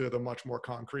into the much more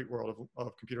concrete world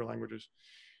of computer languages.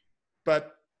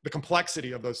 But the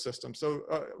complexity of those systems. So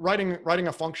writing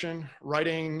a function,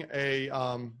 writing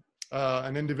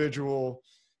an individual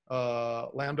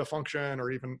Lambda function,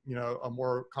 or even a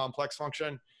more complex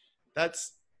function,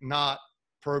 that's not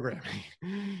programming.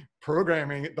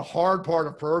 Programming, the hard part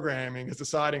of programming is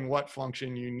deciding what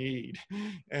function you need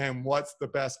and what's the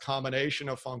best combination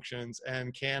of functions,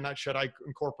 and should I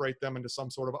incorporate them into some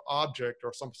sort of object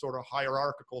or some sort of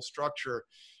hierarchical structure,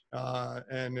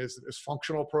 and is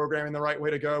functional programming the right way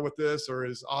to go with this, or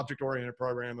is object-oriented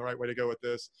programming the right way to go with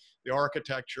this, the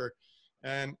architecture.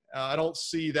 And I don't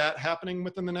see that happening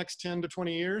within the next 10 to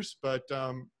 20 years, but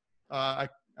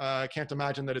I can't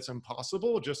imagine that it's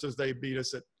impossible, just as they beat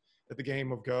us at the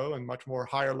game of Go and much more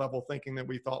higher level thinking that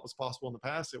we thought was possible in the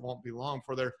past. It won't be long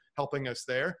before they're helping us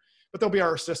there, but they'll be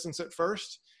our assistants at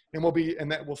first, and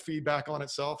that will feed back on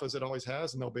itself as it always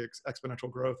has, and there'll be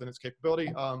exponential growth in its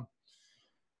capability.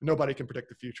 Nobody can predict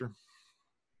the future.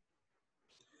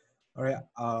 All right.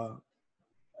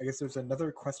 I guess there's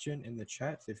another question in the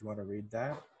chat, so if you want to read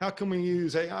that. How can we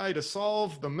use AI to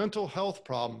solve the mental health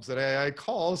problems that AI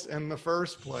caused in the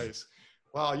first place?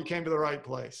 Wow, you came to the right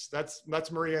place.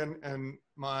 That's Maria and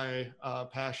my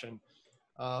passion.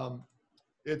 Um,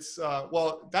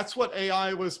 well, that's what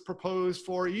AI was proposed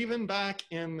for even back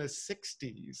in the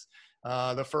 60s.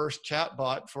 The first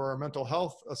chatbot for mental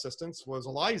health assistance was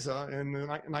Eliza in the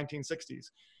 1960s.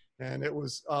 And it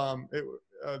was,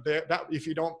 that if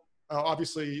you don't,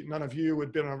 obviously none of you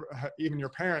would been, even your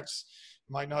parents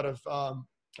might not have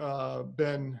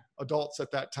been adults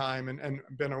at that time and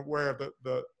been aware of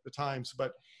the times,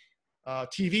 but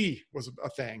TV was a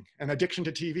thing, and addiction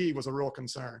to TV was a real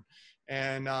concern.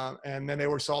 And then they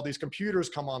saw these computers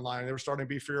come online. They were starting to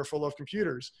be fearful of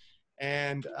computers.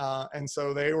 And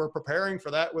so they were preparing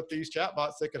for that with these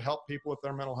chatbots that could help people with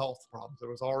their mental health problems. There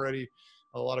was already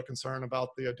a lot of concern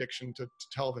about the addiction to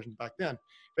television back then.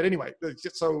 But anyway,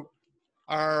 so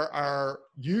our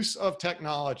use of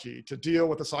technology to deal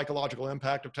with the psychological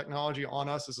impact of technology on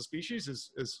us as a species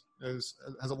has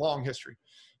a long history.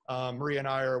 Maria and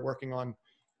I are working on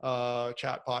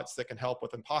chatbots that can help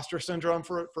with imposter syndrome,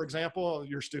 for example.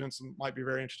 Your students might be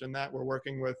very interested in that. We're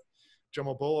working with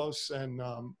Gemma Bolos, and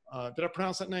did I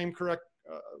pronounce that name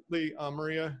correctly,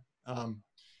 Maria?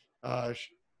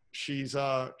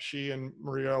 She and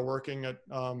Maria are working at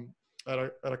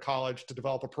a college to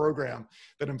develop a program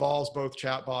that involves both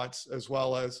chatbots as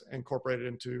well as incorporated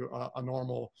into a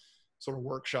normal sort of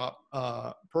workshop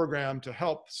program to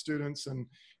help students and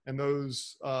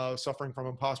those suffering from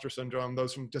imposter syndrome,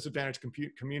 those from disadvantaged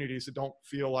communities that don't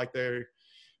feel like they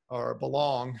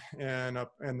belong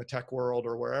in the tech world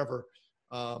or wherever,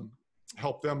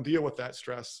 help them deal with that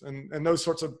stress. And those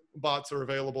sorts of bots are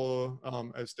available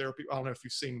as therapy. I don't know if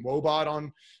you've seen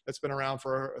Wobot that's been around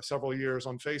for several years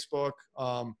on Facebook.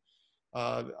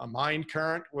 A Mind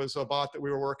Current was a bot that we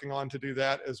were working on to do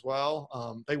that as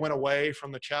well. They went away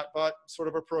from the chatbot sort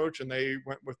of approach, and they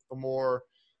went with the more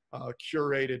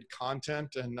curated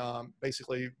content and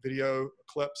basically video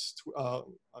clips,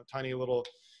 tiny little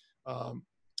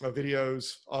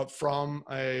videos from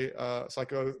a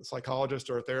psychologist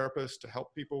or a therapist to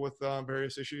help people with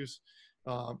various issues.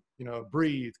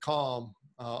 Breathe, Calm,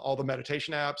 all the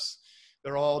meditation apps.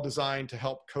 They're all designed to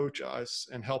help coach us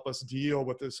and help us deal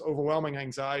with this overwhelming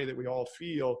anxiety that we all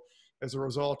feel as a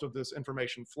result of this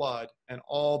information flood and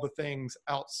all the things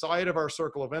outside of our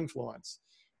circle of influence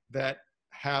that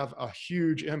have a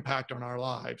huge impact on our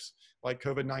lives, like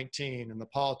COVID-19 and the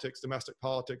politics, domestic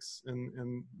politics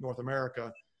in North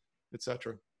America,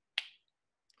 etc.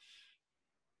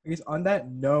 I guess on that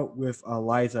note with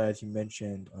Eliza, as you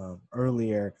mentioned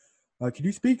earlier, could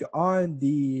you speak on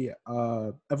the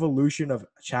evolution of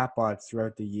chatbots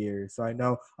throughout the years? So I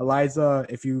know Eliza,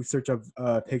 if you search up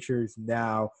pictures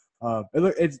now,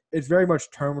 it's very much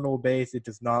terminal based. It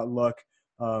does not look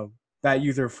that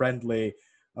user friendly,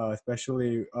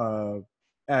 especially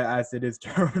as it is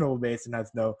terminal based and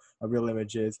has no real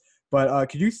images. But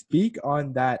could you speak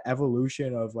on that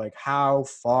evolution of like how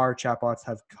far chatbots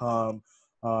have come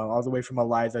all the way from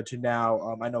Eliza to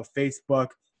now? I know Facebook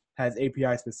has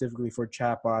APIs specifically for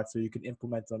chatbots, so you can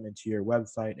implement them into your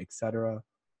website, etc.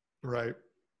 Right.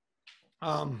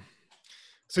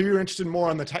 So you're interested more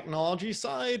on the technology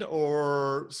side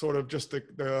or sort of just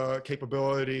the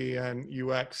capability and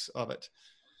UX of it?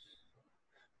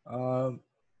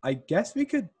 I guess we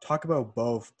could talk about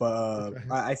both, but Okay.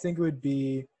 I think it would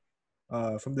be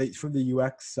from the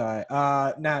UX side.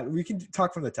 We can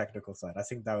talk from the technical side. I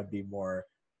think that would be more.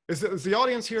 Is the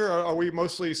audience here, are we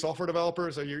mostly software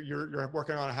developers? Are you're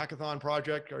working on a hackathon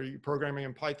project? Are you programming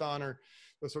in Python or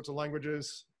those sorts of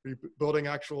languages? Are you building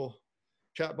actual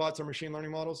chatbots or machine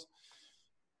learning models?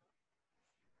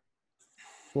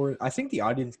 I think the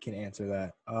audience can answer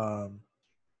that.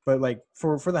 But like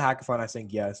for the hackathon, I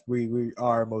think yes, we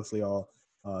are mostly all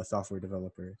software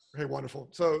developers. Okay, wonderful.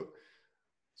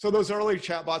 So those early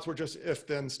chatbots were just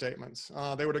if-then statements.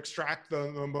 They would extract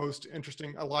the most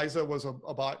interesting. Eliza was a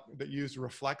bot that used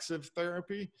reflexive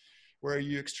therapy, where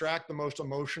you extract the most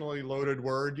emotionally loaded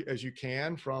word as you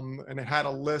can and it had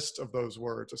a list of those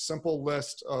words, a simple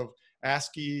list of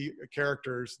ASCII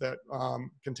characters that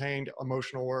contained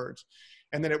emotional words.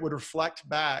 And then it would reflect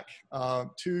back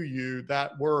to you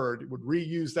that word. It would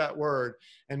reuse that word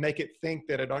and make it think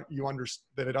that it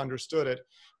understood it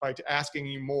by asking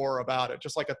you more about it,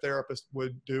 just like a therapist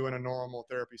would do in a normal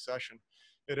therapy session.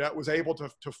 It was able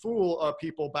to fool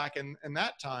people back in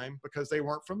that time because they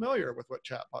weren't familiar with what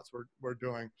chatbots were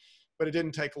doing. But it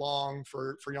didn't take long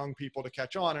for young people to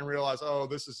catch on and realize, oh,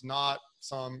 this is not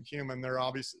some human. They're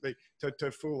obviously,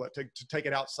 to fool it, to take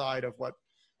it outside of what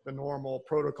the normal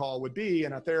protocol would be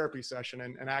in a therapy session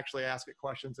and actually ask it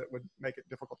questions that would make it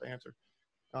difficult to answer,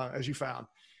 as you found.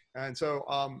 And so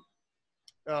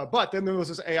but then there was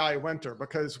this AI winter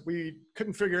because we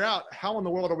couldn't figure out how in the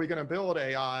world are we going to build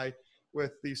AI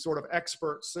with these sort of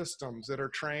expert systems that are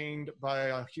trained by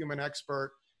a human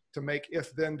expert to make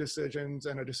if-then decisions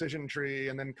and a decision tree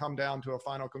and then come down to a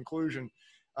final conclusion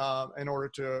in order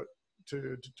to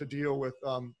deal with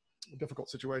difficult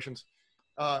situations.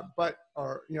 But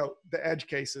the edge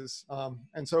cases.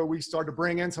 And so we started to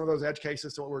bring in some of those edge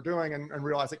cases to what we're doing and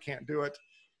realize it can't do it.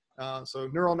 So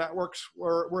neural networks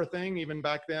were a thing even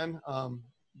back then,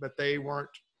 but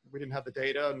we didn't have the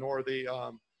data nor the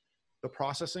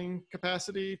processing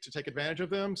capacity to take advantage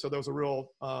of them. So there was a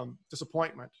real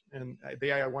disappointment, and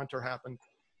the AI winter happened.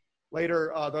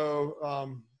 Later,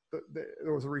 though,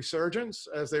 there was a resurgence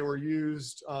as they were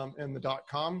used in the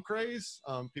 .com craze.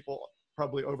 People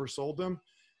probably oversold them.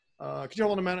 Could you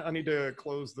hold on a minute? I need to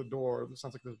close the door. It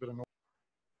sounds like there's a bit of noise.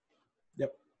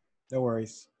 Yep, no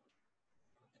worries.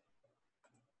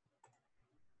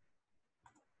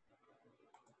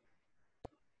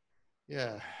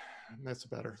 Yeah, that's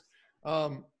better.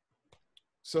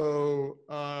 So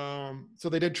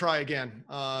they did try again,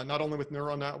 not only with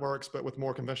neural networks, but with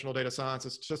more conventional data science,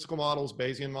 statistical models,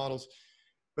 Bayesian models.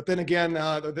 But then again,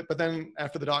 after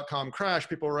the .com crash,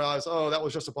 people realized, oh, that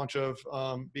was just a bunch of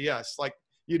BS. Like,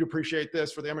 you'd appreciate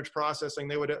this for the image processing.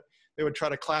 They would try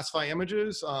to classify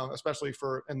images, especially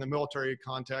in the military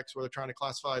context, where they're trying to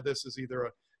classify this as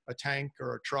either a tank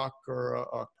or a truck or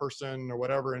a person or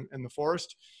whatever in the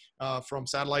forest. From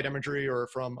satellite imagery or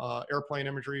from airplane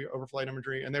imagery, overflight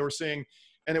imagery. And they were seeing,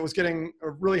 and it was getting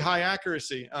a really high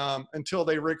accuracy until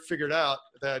they figured out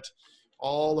that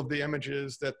all of the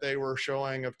images that they were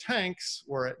showing of tanks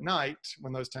were at night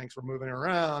when those tanks were moving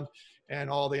around,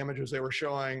 and all the images they were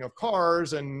showing of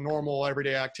cars and normal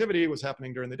everyday activity was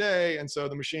happening during the day. And so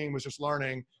the machine was just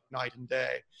learning night and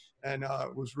day. And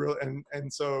it was real,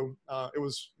 and so it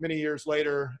was many years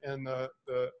later in the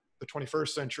 21st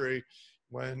century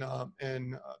when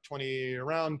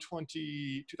around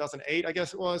 2008, I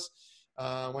guess it was,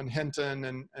 when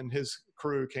Hinton and his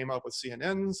crew came up with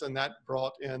CNNs, and that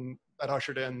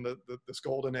ushered in this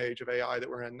golden age of AI that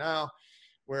we're in now,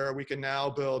 where we can now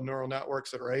build neural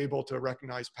networks that are able to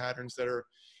recognize patterns that are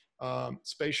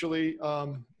spatially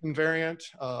invariant,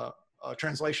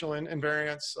 translational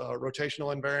invariance,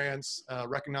 rotational invariance,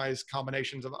 recognize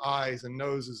combinations of eyes and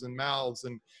noses and mouths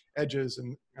and edges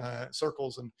and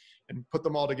circles, and put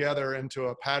them all together into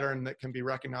a pattern that can be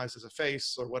recognized as a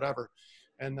face or whatever.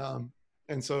 And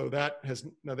so that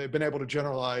they've been able to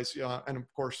generalize, and of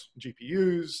course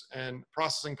GPUs and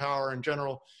processing power in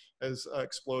general has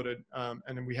exploded. And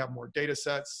then we have more data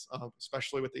sets,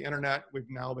 especially with the internet. We've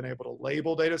now been able to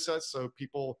label data sets. So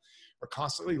people are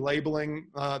constantly labeling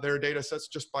their data sets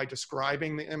just by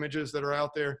describing the images that are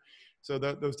out there. So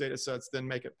those data sets then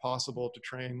make it possible to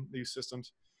train these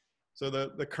systems. So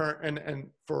the current, and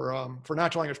for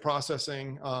natural language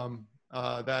processing,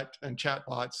 that and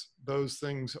chatbots, those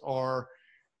things are,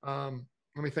 let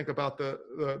me think about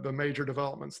the major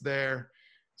developments there.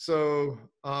 So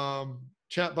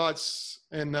chatbots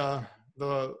in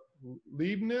the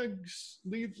Leibniz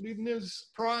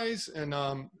Prize in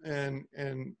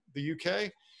the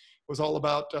UK was all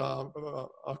about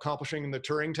accomplishing the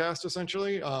Turing test,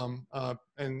 essentially.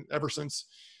 And ever since,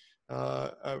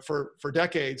 for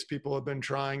decades, people have been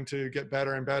trying to get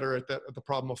better and better at the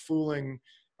problem of fooling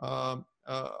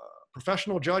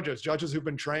professional judges who've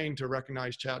been trained to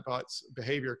recognize chatbots'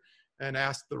 behavior and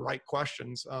ask the right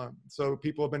questions. So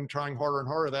people have been trying harder and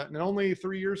harder at that. And only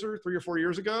 3 or 4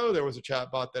 years ago, there was a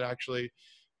chatbot that actually,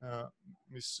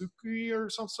 Misuki or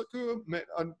Sansaku,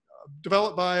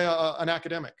 developed by an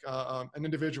academic, an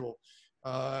individual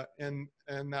in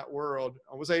that world,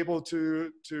 was able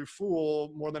to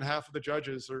fool more than half of the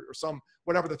judges, or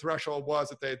whatever the threshold was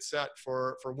that they had set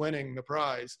for winning the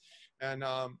prize. And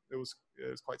it was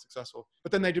quite successful.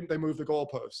 But then they moved the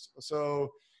goalpost.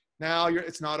 So now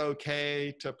it's not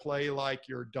okay to play like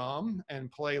you're dumb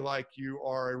and play like you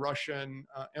are a Russian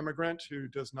immigrant who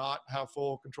does not have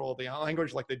full control of the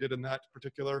language, like they did in that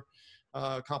particular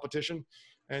competition.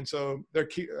 And so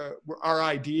our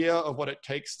idea of what it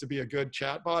takes to be a good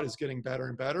chatbot is getting better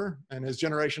and better. And as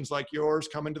generations like yours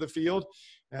come into the field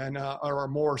and are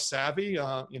more savvy,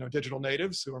 digital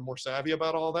natives who are more savvy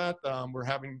about all that, we're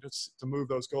having to move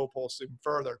those goalposts even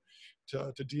further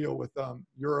to deal with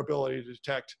your ability to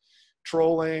detect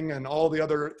trolling and all the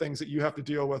other things that you have to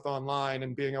deal with online,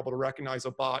 and being able to recognize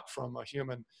a bot from a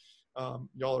human.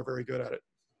 Y'all are very good at it.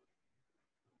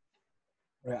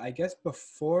 Right. I guess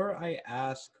before I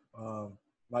ask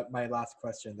my last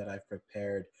question that I've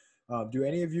prepared, do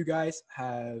any of you guys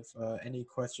have any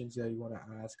questions that you want to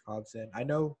ask Hobson? I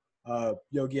know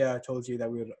Yogia told you that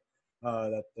we would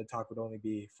that the talk would only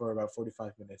be for about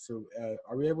 45 minutes. So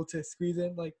are we able to squeeze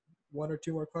in like one or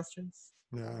two more questions?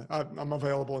 Yeah, I'm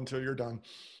available until you're done.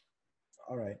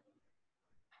 All right.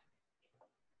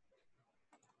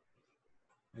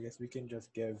 I guess we can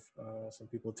just give some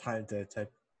people time to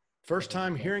type. First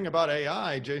time hearing about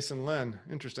AI, Jason Lin.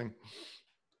 Interesting.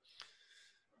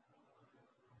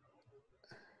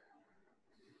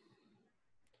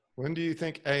 When do you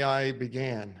think AI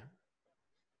began?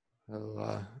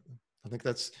 I think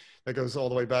that goes all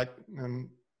the way back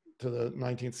to the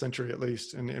 19th century at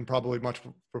least, and probably much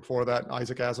before that.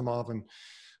 Isaac Asimov and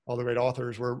all the great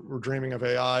authors were dreaming of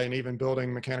AI and even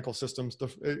building mechanical systems.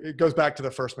 It goes back to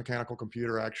the first mechanical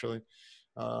computer, actually.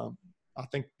 I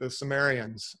think the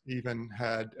Sumerians even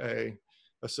had a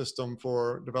system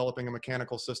for developing a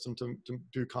mechanical system to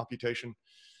do computation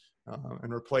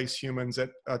and replace humans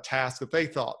at a task that they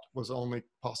thought was only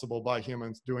possible by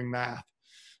humans, doing math.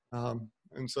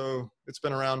 And so it's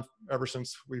been around ever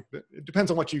since it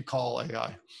depends on what you call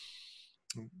AI.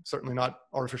 Certainly not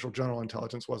artificial general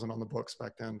intelligence wasn't on the books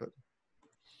back then, but.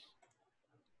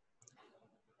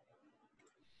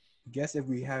 I guess if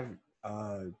we have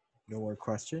no more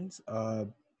questions,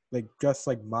 like just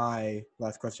like my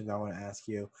last question that I want to ask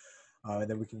you, and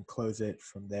then we can close it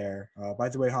from there. By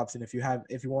the way, Hobson, if you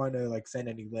want to like send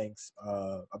any links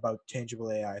about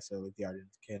tangible AI, so like the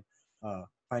audience can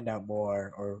find out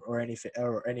more, or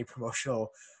any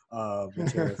promotional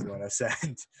materials you want to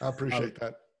send. I appreciate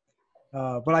that.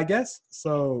 But I guess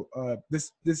so.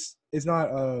 This is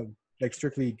not like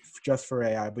strictly just for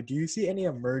AI, but do you see any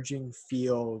emerging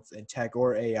fields in tech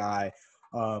or AI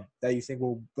that you think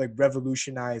will like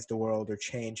revolutionize the world or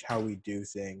change how we do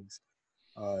things,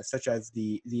 such as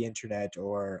the internet,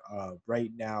 or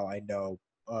right now I know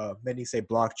many say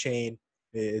blockchain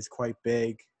is quite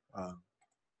big.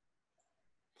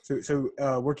 So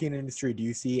working in the industry, do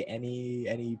you see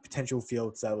any potential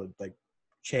fields that would like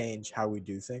change how we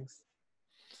do things?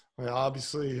 Well,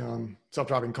 obviously,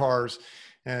 self-driving cars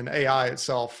and AI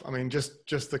itself. I mean,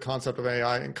 just the concept of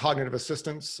AI and cognitive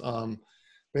assistance,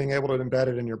 being able to embed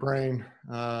it in your brain,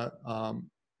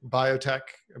 biotech,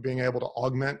 being able to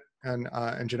augment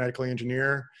and genetically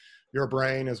engineer your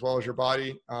brain as well as your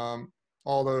body.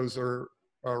 All those are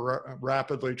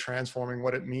rapidly transforming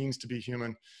what it means to be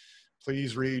human.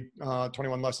 Please read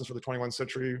 21 Lessons for the 21st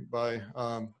Century by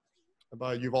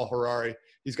Yuval Harari.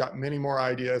 He's got many more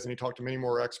ideas, and he talked to many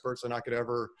more experts than I could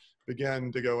ever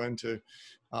begin to go into.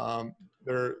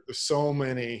 There's so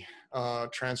many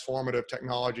transformative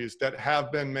technologies that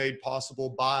have been made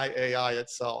possible by AI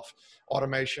itself.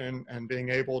 Automation and being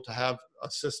able to have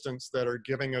assistants that are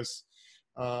giving us,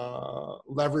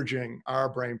 leveraging our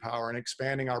brain power and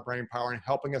expanding our brain power and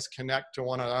helping us connect to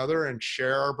one another and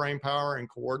share our brain power and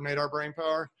coordinate our brain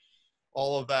power.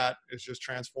 All of that is just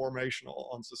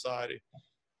transformational on society.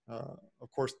 Of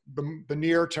course, the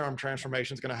near-term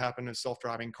transformation is going to happen as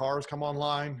self-driving cars come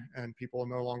online, and people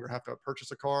no longer have to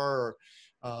purchase a car,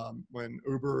 or when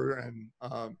Uber and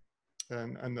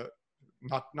the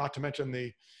not to mention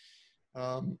the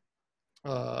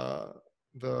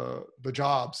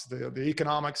jobs, the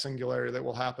economic singularity that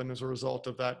will happen as a result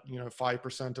of that.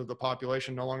 5% of the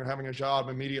population no longer having a job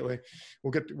immediately.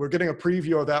 We're getting a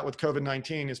preview of that with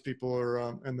COVID-19 as people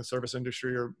are in the service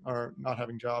industry are not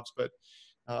having jobs, but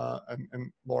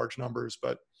in large numbers.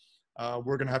 But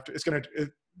we're going to have to.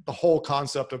 The whole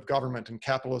concept of government and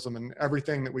capitalism and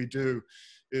everything that we do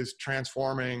is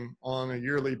transforming on a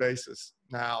yearly basis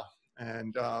now,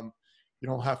 and you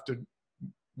don't have to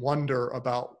wonder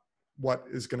about what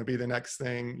is going to be the next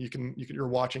thing. You're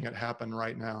watching it happen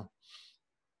right now.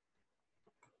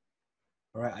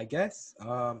 All right, I guess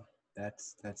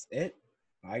that's it.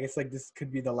 I guess like this could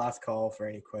be the last call for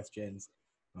any questions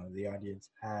the audience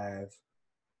have.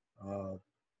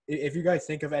 If you guys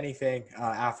think of anything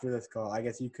after this call, I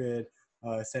guess you could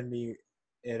send me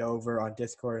it over on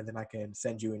Discord, and then I can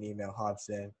send you an email,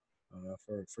 Hobson,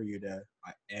 for you to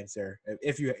answer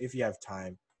if you have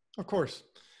time. Of course.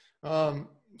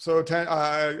 So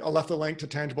I left the link to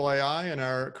Tangible AI in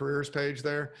our careers page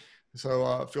there.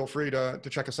 So feel free to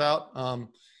check us out.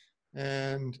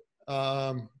 And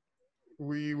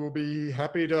we will be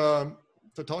happy to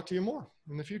talk to you more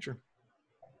in the future.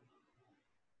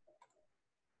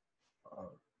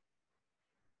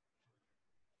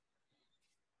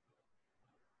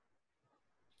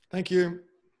 Thank you.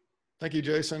 Thank you,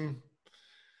 Jason.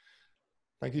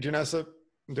 Thank you, Janessa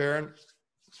and Darren.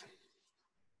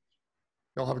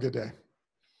 Y'all have a good day.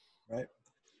 Right. It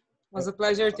was a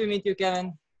pleasure to meet you,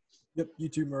 Kevin. Yep, you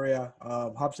too, Maria.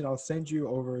 Hobson, I'll send you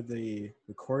over the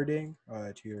recording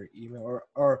to your email,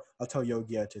 or I'll tell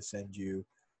Yogia to send you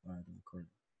the recording.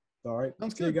 All right.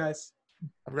 Sounds See you good. guys.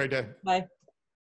 Have a great day. Bye.